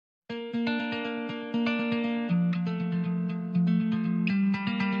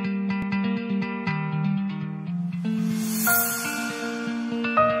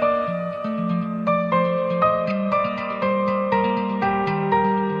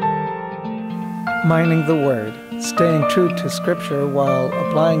Mining the Word, staying true to Scripture while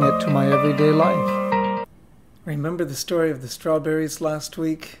applying it to my everyday life. Remember the story of the strawberries last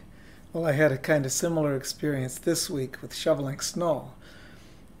week? Well, I had a kind of similar experience this week with shoveling snow.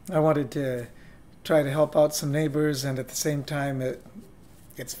 I wanted to try to help out some neighbors, and at the same time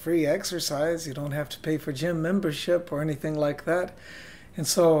it's free exercise. You don't have to pay for gym membership or anything like that. And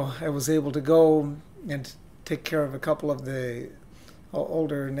so I was able to go and take care of a couple of the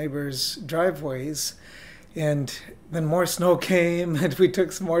older neighbors' driveways, and then more snow came, and we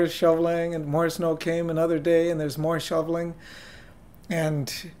took some more shoveling, and more snow came another day, and there's more shoveling.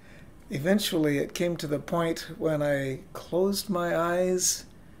 And eventually it came to the point when I closed my eyes,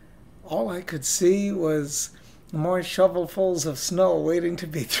 all I could see was more shovelfuls of snow waiting to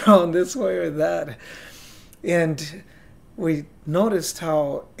be thrown this way or that. And we noticed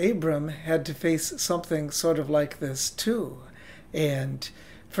how Abram had to face something sort of like this too. And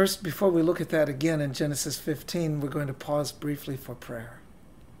first, before we look at that again in Genesis 15, we're going to pause briefly for prayer.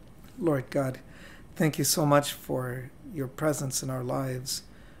 Lord God, thank you so much for your presence in our lives.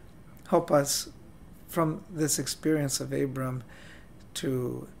 Help us from this experience of Abram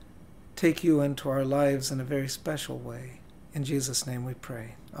to take you into our lives in a very special way. In Jesus' name we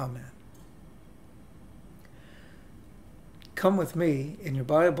pray. Amen. Come with me in your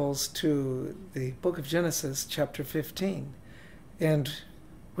Bibles to the book of Genesis, chapter 15. And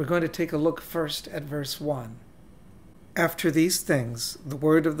we're going to take a look first at verse 1. After these things, the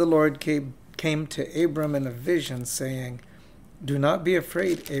word of the Lord came to Abram in a vision, saying, "Do not be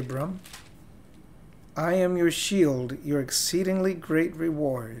afraid, Abram. I am your shield, your exceedingly great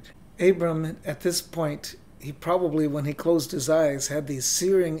reward." Abram, at this point, he probably, when he closed his eyes, had these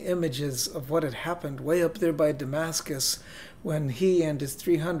searing images of what had happened way up there by Damascus when he and his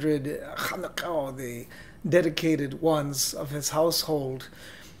 300 the dedicated ones of his household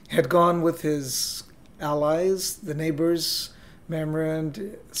had gone with his allies, the neighbors, Mamre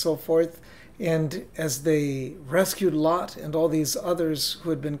and so forth, and as they rescued Lot and all these others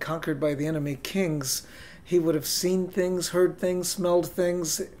who had been conquered by the enemy kings, he would have seen things, heard things, smelled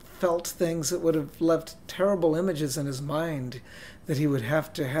things, felt things that would have left terrible images in his mind that he would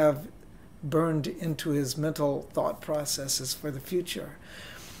have to have burned into his mental thought processes for the future.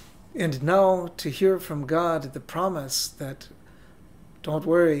 And now to hear from God the promise that, don't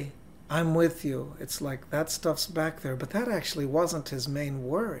worry, I'm with you. It's like that stuff's back there. But that actually wasn't his main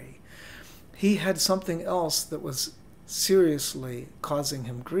worry. He had something else that was seriously causing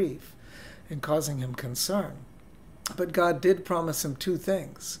him grief and causing him concern. But God did promise him two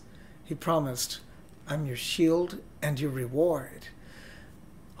things. He promised, I'm your shield and your reward.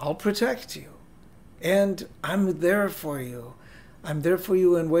 I'll protect you. And I'm there for you. I'm there for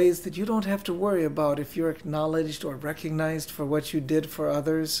you in ways that you don't have to worry about if you're acknowledged or recognized for what you did for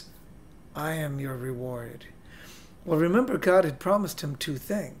others. I am your reward. Well, remember, God had promised him two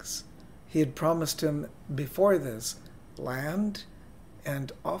things. He had promised him before this land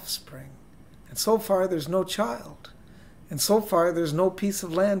and offspring. And so far, there's no child. And so far, there's no piece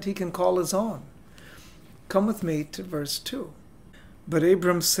of land he can call his own. Come with me to verse 2. But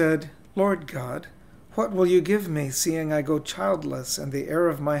Abram said, Lord God, what will you give me, seeing I go childless, and the heir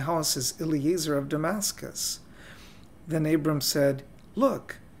of my house is Eliezer of Damascus? Then Abram said,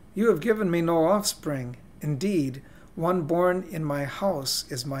 Look, you have given me no offspring. Indeed, one born in my house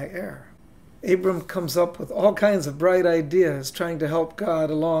is my heir. Abram comes up with all kinds of bright ideas, trying to help God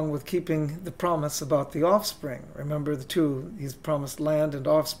along with keeping the promise about the offspring. Remember the two, he's promised land and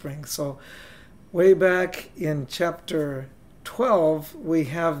offspring. So way back in chapter 12, we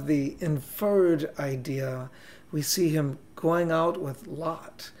have the inferred idea. We see him going out with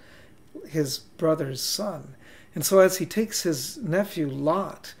Lot, his brother's son. And so as he takes his nephew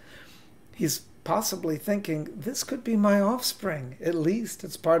Lot, he's possibly thinking, this could be my offspring. At least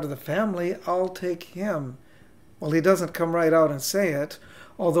it's part of the family. I'll take him. Well, he doesn't come right out and say it,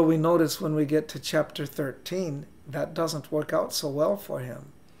 although we notice when we get to chapter 13, that doesn't work out so well for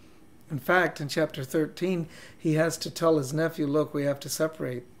him. In fact, in chapter 13, he has to tell his nephew, look, we have to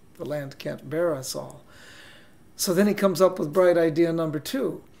separate. The land can't bear us all. So then he comes up with bright idea number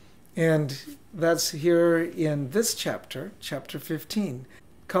 2. And that's here in this chapter, chapter 15.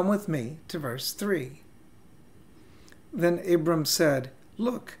 Come with me to verse 3. Then Abram said,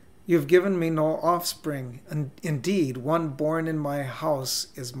 Look, you've given me no offspring, and indeed, one born in my house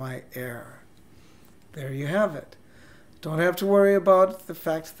is my heir. There you have it. Don't have to worry about the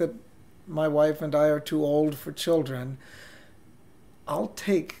fact that my wife and I are too old for children. I'll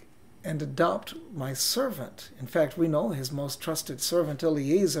take and adopt my servant. In fact, we know his most trusted servant,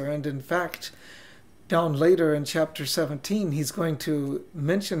 Eliezer, and in fact, down later in chapter 17, he's going to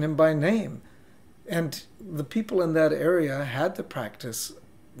mention him by name. And the people in that area had the practice,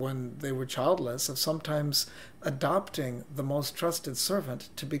 when they were childless, of sometimes adopting the most trusted servant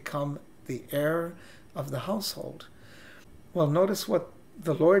to become the heir of the household. Well, notice what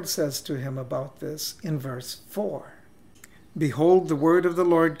the Lord says to him about this in verse 4. Behold, the word of the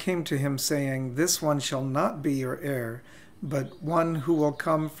Lord came to him, saying, This one shall not be your heir, but one who will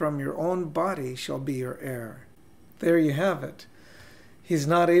come from your own body shall be your heir. There you have it. He's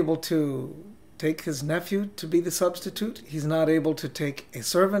not able to take his nephew to be the substitute. He's not able to take a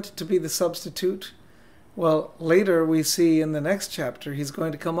servant to be the substitute. Well, later we see in the next chapter he's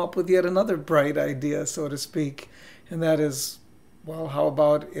going to come up with yet another bright idea, so to speak. And that is, well, how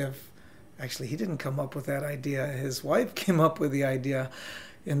about if, actually he didn't come up with that idea, his wife came up with the idea,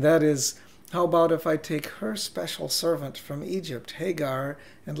 and that is, how about if I take her special servant from Egypt, Hagar,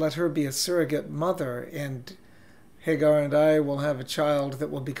 and let her be a surrogate mother, and Hagar and I will have a child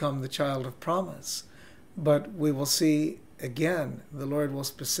that will become the child of promise. But we will see again, the Lord will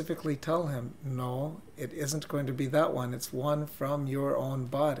specifically tell him, no, it isn't going to be that one. It's one from your own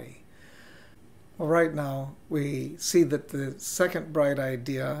body. Well, right now, we see that the second bright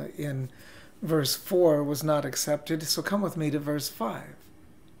idea in verse 4 was not accepted. So come with me to verse 5.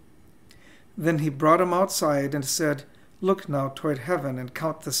 Then he brought him outside and said, Look now toward heaven and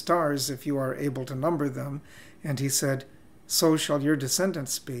count the stars if you are able to number them. And he said, So shall your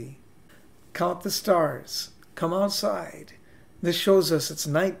descendants be. Count the stars. Come outside. This shows us it's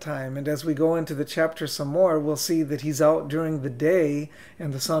nighttime, and as we go into the chapter some more, we'll see that he's out during the day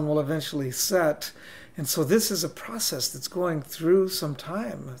and the sun will eventually set. And so this is a process that's going through some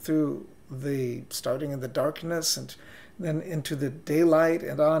time, through the starting in the darkness and then into the daylight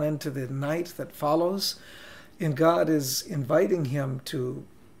and on into the night that follows. And God is inviting him to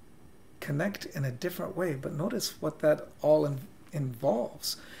connect in a different way. But notice what that all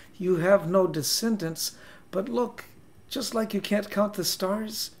involves. You have no descendants, but look, just like you can't count the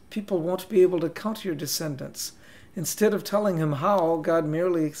stars, people won't be able to count your descendants. Instead of telling him how, God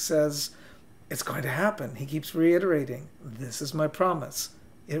merely says, it's going to happen. He keeps reiterating, this is my promise.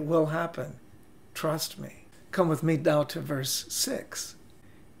 It will happen. Trust me. Come with me now to verse 6.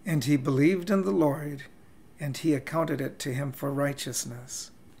 And he believed in the Lord, and he accounted it to him for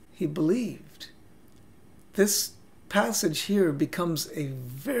righteousness. He believed. This passage here becomes a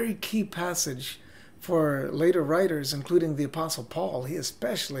very key passage for later writers, including the Apostle Paul. He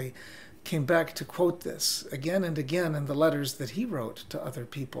especially came back to quote this again and again in the letters that he wrote to other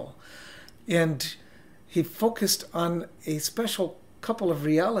people. And he focused on a special couple of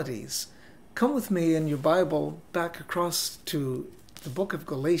realities. Come with me in your Bible back across to the book of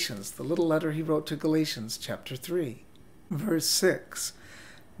Galatians, the little letter he wrote to Galatians, chapter 3, verse 6.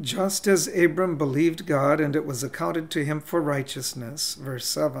 Just as Abram believed God, and it was accounted to him for righteousness. Verse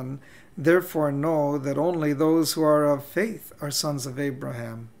 7, therefore know that only those who are of faith are sons of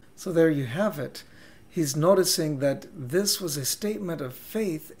Abraham. So there you have it. He's noticing that this was a statement of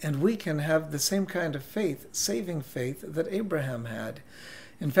faith, and we can have the same kind of faith, saving faith, that Abraham had.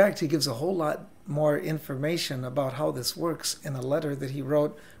 In fact, he gives a whole lot more information about how this works in a letter that he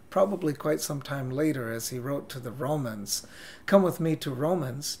wrote probably quite some time later, as he wrote to the Romans. Come with me to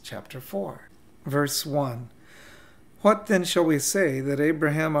Romans chapter 4, verse 1. What then shall we say that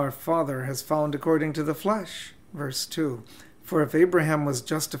Abraham our father has found according to the flesh? Verse 2. For if Abraham was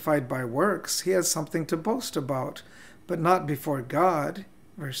justified by works, he has something to boast about, but not before God.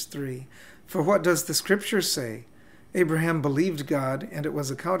 Verse 3. For what does the Scripture say? Abraham believed God, and it was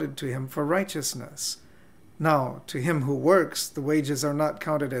accounted to him for righteousness. Now, to him who works, the wages are not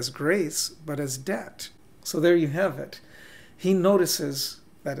counted as grace, but as debt. So there you have it. He notices,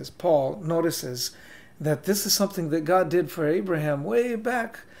 that is, Paul notices, that this is something that God did for Abraham way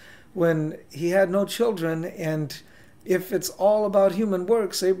back when he had no children, and if it's all about human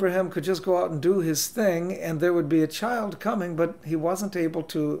works, Abraham could just go out and do his thing, and there would be a child coming, but he wasn't able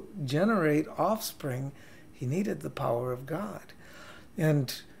to generate offspring. He needed the power of God.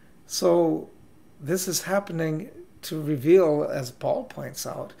 And so this is happening to reveal, as Paul points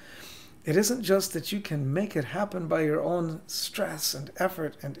out, it isn't just that you can make it happen by your own stress and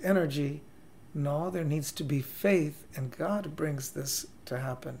effort and energy. No, there needs to be faith, and God brings this to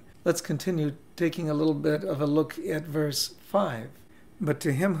happen. Let's continue taking a little bit of a look at verse 5. But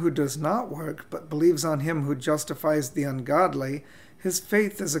to him who does not work, but believes on him who justifies the ungodly, his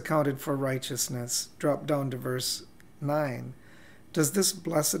faith is accounted for righteousness. Drop down to verse 9. Does this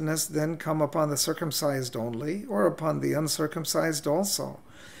blessedness then come upon the circumcised only, or upon the uncircumcised also?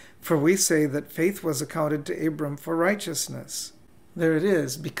 For we say that faith was accounted to Abram for righteousness. There it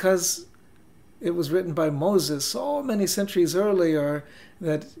is. Because It was written by Moses so many centuries earlier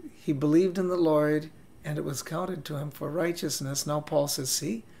that he believed in the Lord and it was counted to him for righteousness. Now Paul says,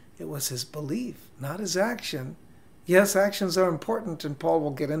 see, it was his belief, not his action. Yes, actions are important, and Paul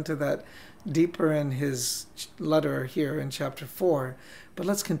will get into that deeper in his letter here in chapter 4. But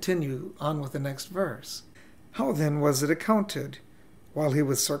let's continue on with the next verse. How then was it accounted? While he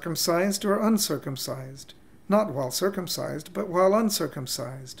was circumcised or uncircumcised? Not while circumcised, but while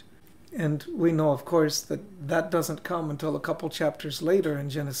uncircumcised. And we know, of course, that that doesn't come until a couple chapters later in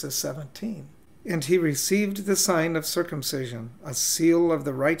Genesis 17. And he received the sign of circumcision, a seal of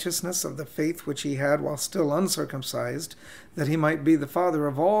the righteousness of the faith which he had while still uncircumcised, that he might be the father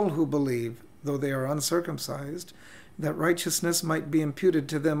of all who believe, though they are uncircumcised, that righteousness might be imputed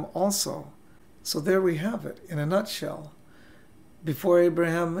to them also. So there we have it, in a nutshell. Before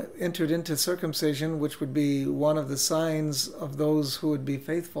Abraham entered into circumcision, which would be one of the signs of those who would be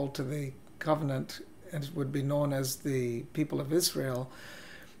faithful to the covenant and would be known as the people of Israel,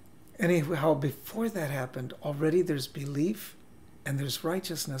 anyhow, before that happened, already there's belief and there's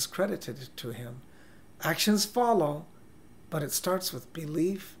righteousness credited to him. Actions follow, but it starts with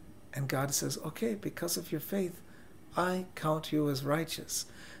belief, and God says, okay, because of your faith, I count you as righteous.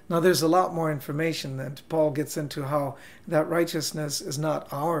 Now, there's a lot more information that Paul gets into how that righteousness is not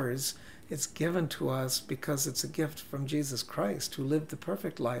ours. It's given to us because it's a gift from Jesus Christ, who lived the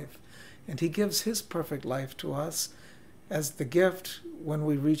perfect life. And he gives his perfect life to us as the gift when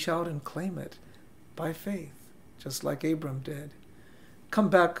we reach out and claim it by faith, just like Abram did.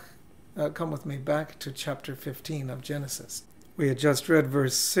 Come with me back to chapter 15 of Genesis. We had just read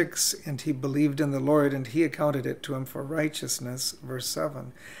verse 6, and he believed in the Lord, and he accounted it to him for righteousness. Verse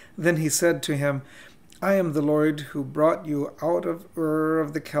 7. Then he said to him, I am the Lord who brought you out of Ur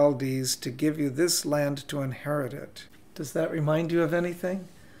of the Chaldees to give you this land to inherit it. Does that remind you of anything?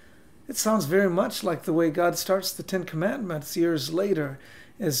 It sounds very much like the way God starts the Ten Commandments years later,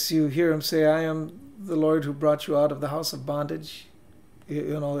 as you hear him say, I am the Lord who brought you out of the house of bondage,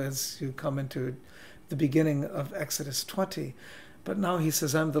 as you come into the beginning of Exodus 20. But now he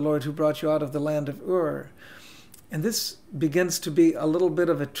says, I'm the Lord who brought you out of the land of Ur. And this begins to be a little bit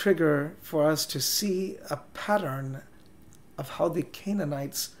of a trigger for us to see a pattern of how the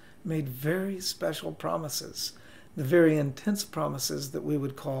Canaanites made very special promises, the very intense promises that we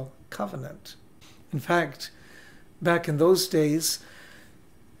would call covenant. In fact, back in those days,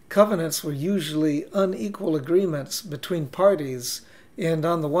 covenants were usually unequal agreements between parties. And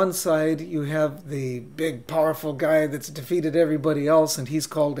on the one side, you have the big, powerful guy that's defeated everybody else, and he's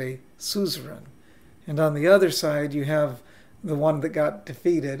called a suzerain. And on the other side, you have the one that got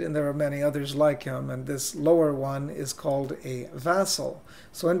defeated, and there are many others like him, and this lower one is called a vassal.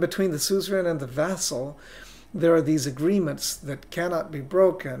 So in between the suzerain and the vassal, there are these agreements that cannot be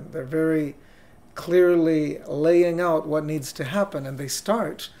broken. They're very clearly laying out what needs to happen, and they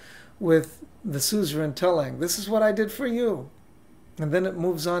start with the suzerain telling, this is what I did for you. And then it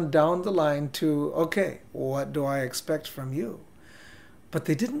moves on down the line to, okay, what do I expect from you? But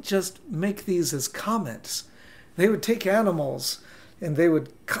they didn't just make these as comments. They would take animals and they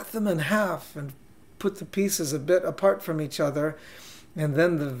would cut them in half and put the pieces a bit apart from each other. And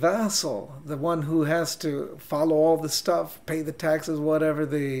then the vassal, the one who has to follow all the stuff, pay the taxes, whatever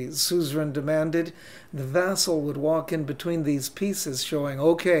the suzerain demanded, the vassal would walk in between these pieces showing,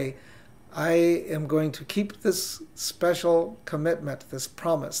 okay, I am going to keep this special commitment, this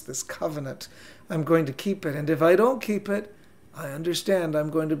promise, this covenant. I'm going to keep it. And if I don't keep it, I understand I'm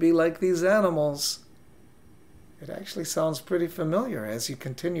going to be like these animals. It actually sounds pretty familiar as you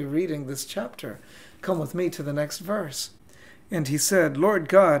continue reading this chapter. Come with me to the next verse. And he said, Lord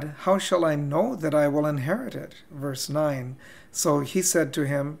God, how shall I know that I will inherit it? Verse 9. So he said to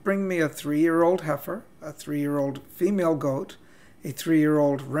him, bring me a 3-year-old heifer, a 3-year-old female goat, a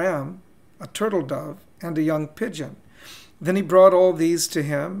 3-year-old ram, a turtle dove, and a young pigeon. Then he brought all these to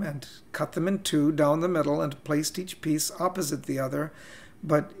him, and cut them in two down the middle, and placed each piece opposite the other,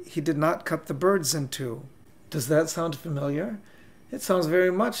 but he did not cut the birds in two. Does that sound familiar? It sounds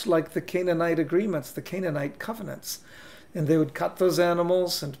very much like the Canaanite agreements, the Canaanite covenants. And they would cut those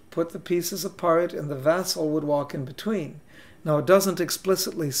animals and put the pieces apart, and the vassal would walk in between. Now, it doesn't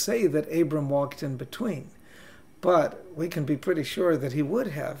explicitly say that Abram walked in between, but we can be pretty sure that he would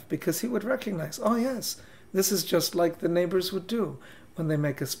have, because he would recognize, oh yes, this is just like the neighbors would do when they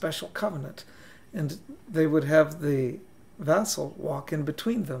make a special covenant. And they would have the vassal walk in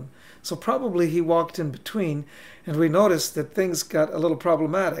between them. So probably he walked in between, and we noticed that things got a little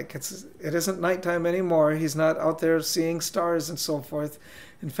problematic. It isn't nighttime anymore. He's not out there seeing stars and so forth.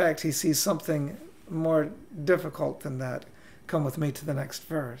 In fact, he sees something more difficult than that. Come with me to the next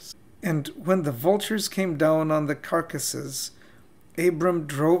verse. And when the vultures came down on the carcasses, Abram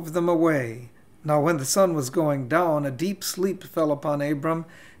drove them away. Now when the sun was going down, a deep sleep fell upon Abram,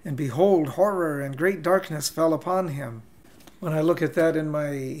 and behold, horror and great darkness fell upon him. When I look at that in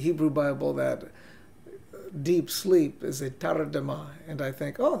my Hebrew Bible, that deep sleep is a taradama, and I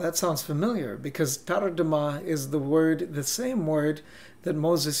think, oh, that sounds familiar, because taradama is the same word that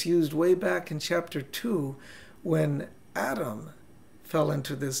Moses used way back in chapter 2 when Adam fell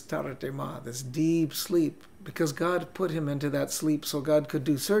into this taradama, this deep sleep, because God put him into that sleep so God could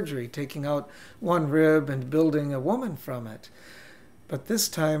do surgery, taking out one rib and building a woman from it. But this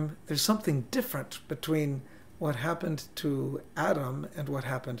time, there's something different between what happened to Adam and what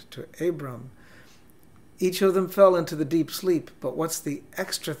happened to Abram. Each of them fell into the deep sleep, but what's the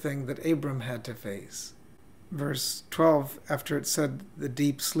extra thing that Abram had to face? Verse 12, after it said, the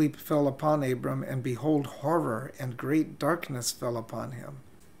deep sleep fell upon Abram, and behold, horror and great darkness fell upon him.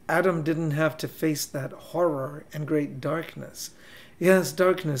 Adam didn't have to face that horror and great darkness. Yes,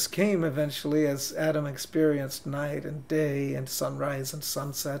 darkness came eventually as Adam experienced night and day and sunrise and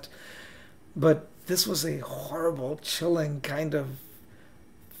sunset, but this was a horrible, chilling kind of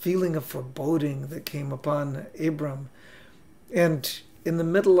feeling of foreboding that came upon Abram. And in the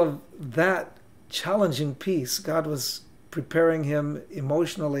middle of that challenging piece, God was preparing him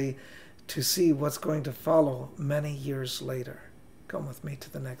emotionally to see what's going to follow many years later. Come with me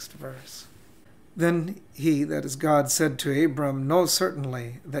to the next verse. Then he, that is God, said to Abram, know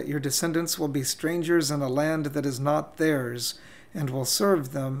certainly that your descendants will be strangers in a land that is not theirs, and will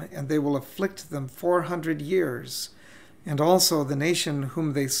serve them, and they will afflict them 400 years. And also the nation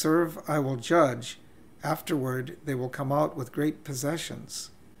whom they serve I will judge. Afterward they will come out with great possessions.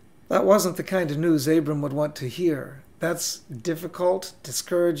 That wasn't the kind of news Abram would want to hear. That's difficult,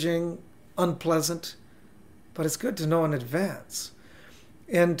 discouraging, unpleasant, but it's good to know in advance.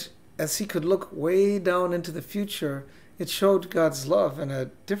 And as he could look way down into the future, it showed God's love in a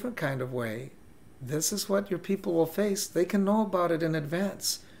different kind of way. This is what your people will face. They can know about it in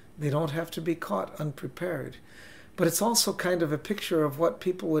advance. They don't have to be caught unprepared. But it's also kind of a picture of what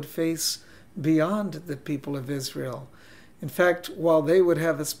people would face beyond the people of Israel. In fact, while they would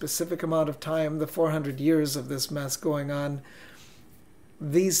have a specific amount of time, the 400 years of this mess going on,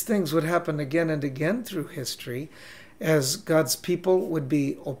 these things would happen again and again through history, as God's people would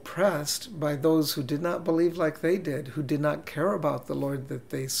be oppressed by those who did not believe like they did, who did not care about the Lord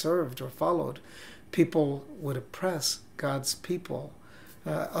that they served or followed. People would oppress God's people.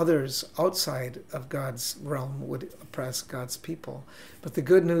 Others outside of God's realm would oppress God's people. But the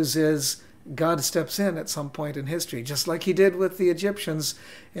good news is God steps in at some point in history, just like he did with the Egyptians,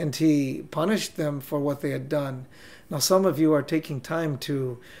 and he punished them for what they had done. Now, some of you are taking time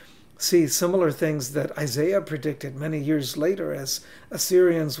to see similar things that Isaiah predicted many years later, as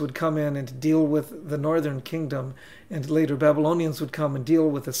Assyrians would come in and deal with the northern kingdom, and later Babylonians would come and deal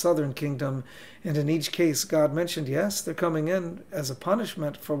with the southern kingdom. And in each case, God mentioned, yes, they're coming in as a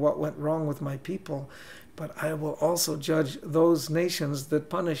punishment for what went wrong with my people, but I will also judge those nations that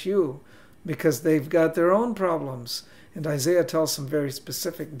punish you, because they've got their own problems. And Isaiah tells some very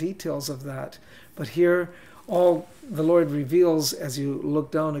specific details of that. But here, all the Lord reveals, as you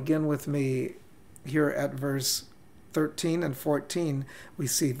look down again with me here at verse 13 and 14, we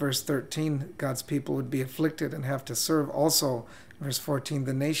see verse 13, God's people would be afflicted and have to serve. Also, verse 14,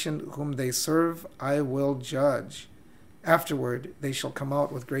 the nation whom they serve I will judge. Afterward, they shall come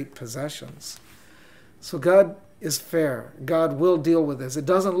out with great possessions. So God is fair. God will deal with this. It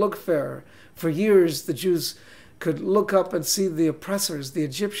doesn't look fair. For years, the Jews could look up and see the oppressors, the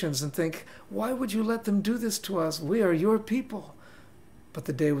Egyptians, and think, why would you let them do this to us? We are your people. But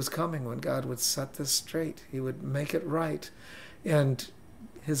the day was coming when God would set this straight. He would make it right. And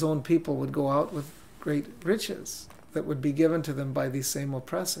his own people would go out with great riches that would be given to them by these same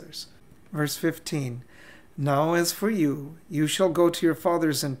oppressors. Verse 15, now as for you, you shall go to your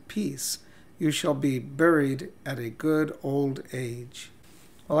fathers in peace. You shall be buried at a good old age.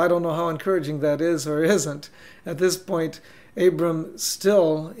 Well, I don't know how encouraging that is or isn't. At this point, Abram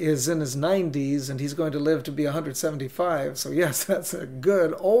still is in his 90s, and he's going to live to be 175. So yes, that's a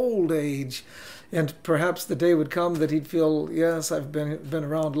good old age. And perhaps the day would come that he'd feel, yes, I've been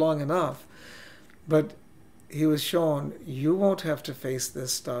around long enough. But he was shown, you won't have to face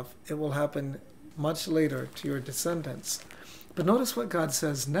this stuff. It will happen much later to your descendants. But notice what God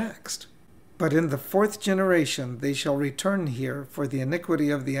says next. But in the 4th generation they shall return here, for the iniquity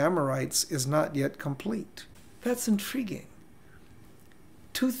of the Amorites is not yet complete. That's intriguing.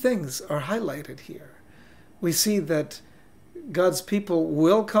 Two things are highlighted here. We see that God's people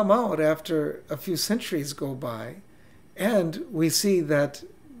will come out after a few centuries go by, and we see that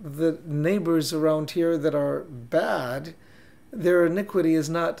the neighbors around here that are bad, their iniquity is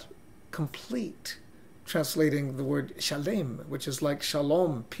not complete. Translating the word shalem, which is like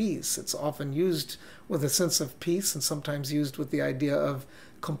shalom, peace. It's often used with a sense of peace and sometimes used with the idea of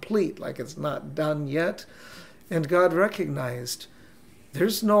complete, like it's not done yet. And God recognized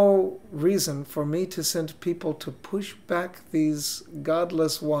there's no reason for me to send people to push back these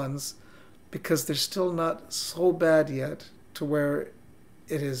godless ones because they're still not so bad yet to where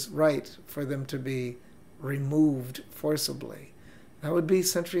it is right for them to be removed forcibly. That would be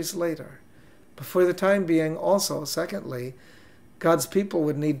centuries later. But for the time being also, secondly, God's people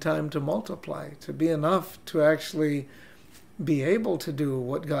would need time to multiply, to be enough to actually be able to do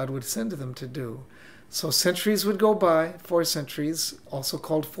what God would send them to do. So centuries would go by, 4 centuries, also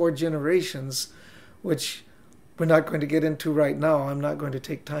called 4 generations, which we're not going to get into right now. I'm not going to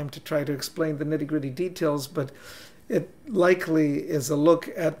take time to try to explain the nitty-gritty details, but it likely is a look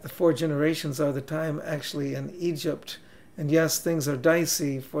at the 4 generations are the time actually in Egypt. And yes, things are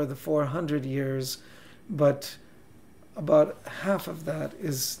dicey for the 400 years, but about half of that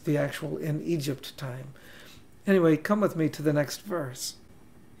is the actual in Egypt time. Anyway, come with me to the next verse.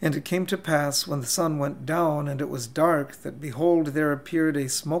 And it came to pass, when the sun went down and it was dark, that behold, there appeared a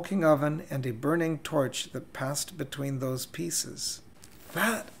smoking oven and a burning torch that passed between those pieces.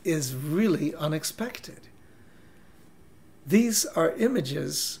 That is really unexpected. These are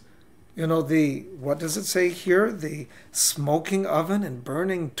images, what does it say here? The smoking oven and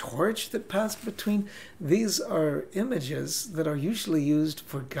burning torch that passed between. These are images that are usually used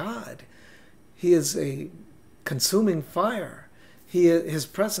for God. He is a consuming fire. His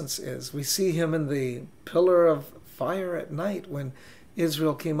presence is. We see him in the pillar of fire at night when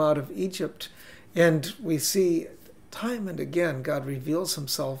Israel came out of Egypt. And we see time and again God reveals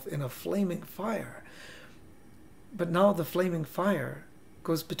himself in a flaming fire. But now the flaming fire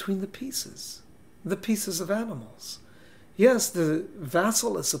goes between the pieces of animals. Yes, the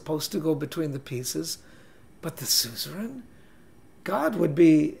vassal is supposed to go between the pieces, but the suzerain? God would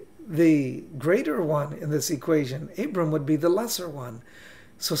be the greater one in this equation. Abram would be the lesser one.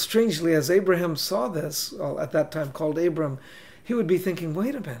 So strangely, as Abraham saw this, well, at that time called Abram, he would be thinking,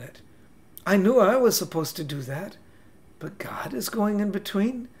 wait a minute, I knew I was supposed to do that, but God is going in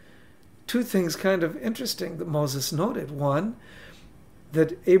between? 2 things kind of interesting that Moses noted. One,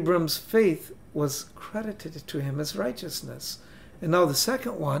 that Abram's faith was credited to him as righteousness. And now the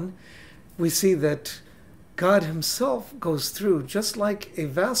second one, we see that God himself goes through just like a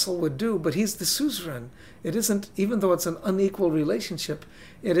vassal would do, but he's the suzerain. It isn't, even though it's an unequal relationship,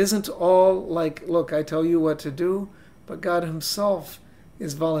 it isn't all like, look, I tell you what to do, but God himself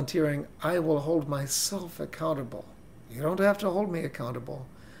is volunteering, I will hold myself accountable. You don't have to hold me accountable.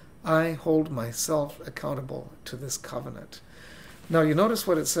 I hold myself accountable to this covenant. Now you notice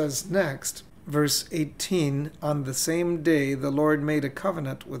what it says next, verse 18, on the same day the Lord made a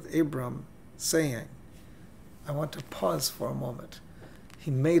covenant with Abram, saying, I want to pause for a moment. He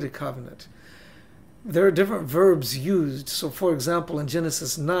made a covenant. There are different verbs used. So for example, in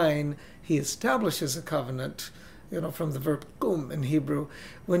Genesis 9, he establishes a covenant, from the verb kum in Hebrew.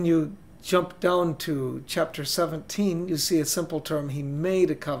 When you jump down to chapter 17, you see a simple term, he made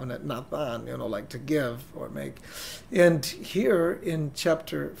a covenant, nathan, like to give or make. And here in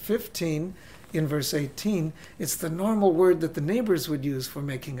chapter 15, in verse 18, it's the normal word that the neighbors would use for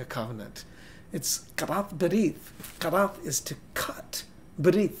making a covenant. It's karath berith. Karath is to cut.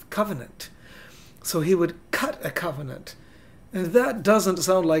 Berith, covenant. So he would cut a covenant. And that doesn't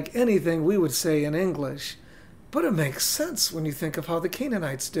sound like anything we would say in English. But it makes sense when you think of how the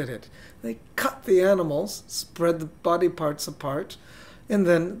Canaanites did it. They cut the animals, spread the body parts apart, and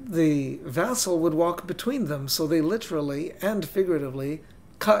then the vassal would walk between them. So they literally and figuratively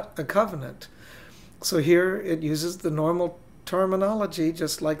cut a covenant. So here it uses the normal terminology,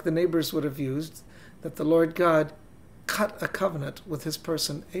 just like the neighbors would have used, that the Lord God cut a covenant with his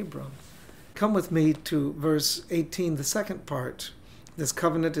person Abram. Come with me to verse 18, the second part. This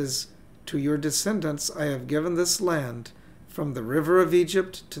covenant is, to your descendants I have given this land, from the river of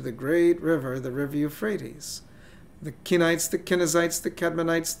Egypt to the great river, the river Euphrates. The Kenites, the Kenizzites, the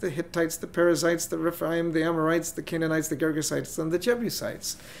Cadmonites, the Hittites, the Perizzites, the Rephaim, the Amorites, the Canaanites, the Girgashites, and the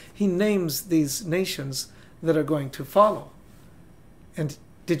Jebusites. He names these nations that are going to follow. And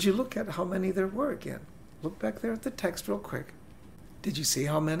did you look at how many there were again? Look back there at the text real quick. Did you see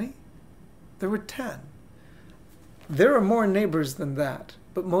how many? There were 10. There are more neighbors than that,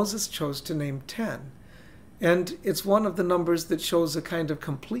 but Moses chose to name 10. And it's one of the numbers that shows a kind of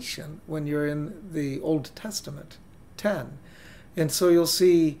completion when you're in the Old Testament, 10. And so you'll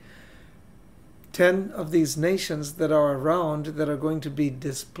see 10 of these nations that are around that are going to be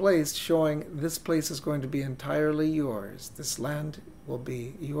displaced, showing this place is going to be entirely yours. This land will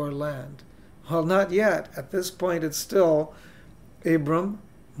be your land. Well, not yet. At this point, it's still Abram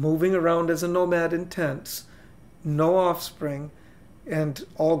moving around as a nomad in tents, no offspring, and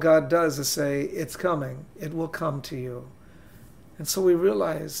all God does is say, it's coming. It will come to you. And so we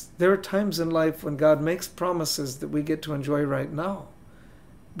realize there are times in life when God makes promises that we get to enjoy right now.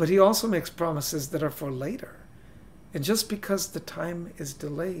 But he also makes promises that are for later. And just because the time is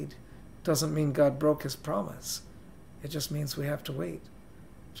delayed doesn't mean God broke his promise. It just means we have to wait.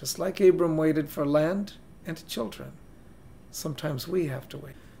 Just like Abram waited for land and children, sometimes we have to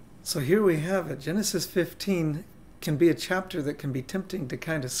wait. So here we have it. Genesis 15 can be a chapter that can be tempting to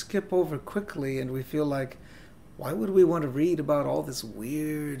kind of skip over quickly, and we feel like, why would we want to read about all this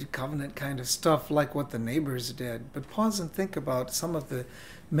weird covenant kind of stuff like what the neighbors did? But pause and think about some of the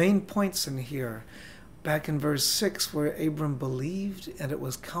main points in here. Back in verse 6, where Abram believed and it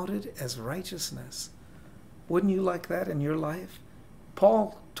was counted as righteousness. Wouldn't you like that in your life?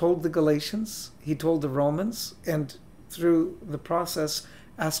 Paul told the Galatians, he told the Romans, and through the process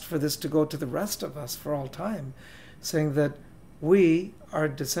asked for this to go to the rest of us for all time, saying that we are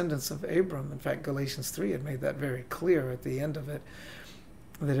descendants of Abram. In fact, Galatians 3 had made that very clear at the end of it,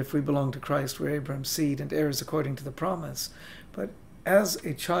 that if we belong to Christ, we're Abram's seed and heirs according to the promise. But as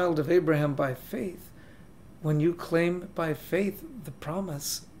a child of Abraham by faith, when you claim by faith the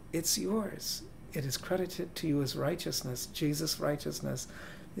promise, it's yours. It is credited to you as righteousness. Jesus' righteousness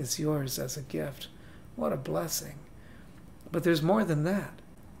is yours as a gift. What a blessing. But there's more than that.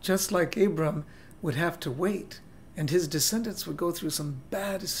 Just like Abram would have to wait, and his descendants would go through some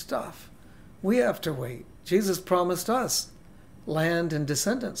bad stuff, we have to wait. Jesus promised us land and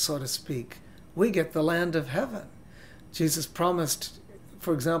descendants, so to speak. We get the land of heaven. Jesus promised,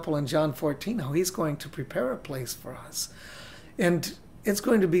 for example, in John 14, how he's going to prepare a place for us. And it's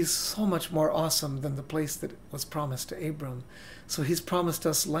going to be so much more awesome than the place that was promised to Abram. So he's promised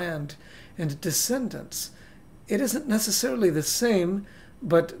us land and descendants. It isn't necessarily the same,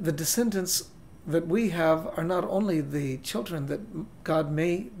 but the descendants that we have are not only the children that God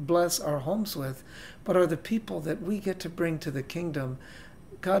may bless our homes with, but are the people that we get to bring to the kingdom.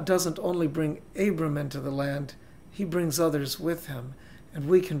 God doesn't only bring Abram into the land, he brings others with him, and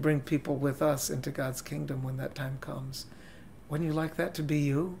we can bring people with us into God's kingdom when that time comes. Wouldn't you like that to be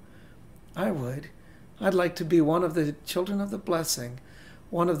you? I would. I'd like to be one of the children of the blessing,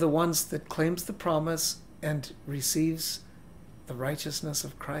 one of the ones that claims the promise and receives the righteousness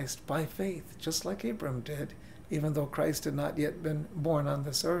of Christ by faith, just like Abram did, even though Christ had not yet been born on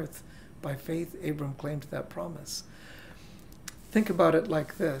this earth. By faith, Abram claimed that promise. Think about it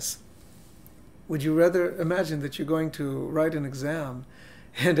like this. Would you rather imagine that you're going to write an exam,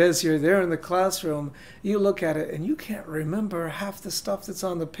 and as you're there in the classroom, you look at it and you can't remember half the stuff that's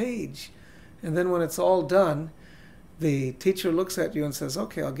on the page. And then when it's all done, the teacher looks at you and says,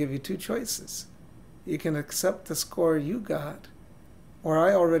 okay, I'll give you two choices. You can accept the score you got, or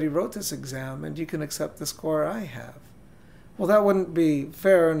I already wrote this exam and you can accept the score I have. Well, that wouldn't be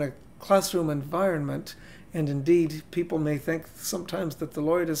fair in a classroom environment, and indeed people may think sometimes that the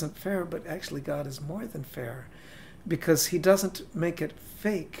Lord isn't fair, but actually God is more than fair, because he doesn't make it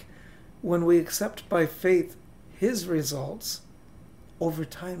fake. When we accept by faith his results, over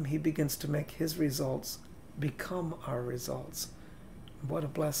time he begins to make his results become our results. What a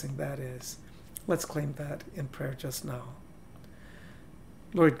blessing that is. Let's claim that in prayer just now.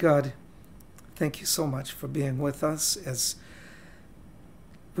 Lord God, thank you so much for being with us as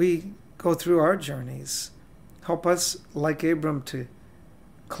we go through our journeys. Help us, like Abram, to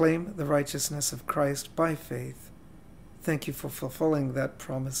claim the righteousness of Christ by faith. Thank you for fulfilling that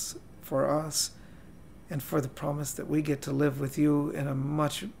promise for us, and for the promise that we get to live with you in a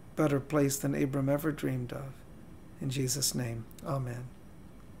much better place than Abram ever dreamed of. In Jesus' name, amen.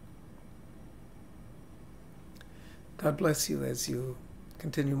 God bless you as you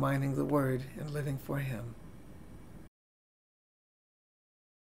continue mining the Word and living for him.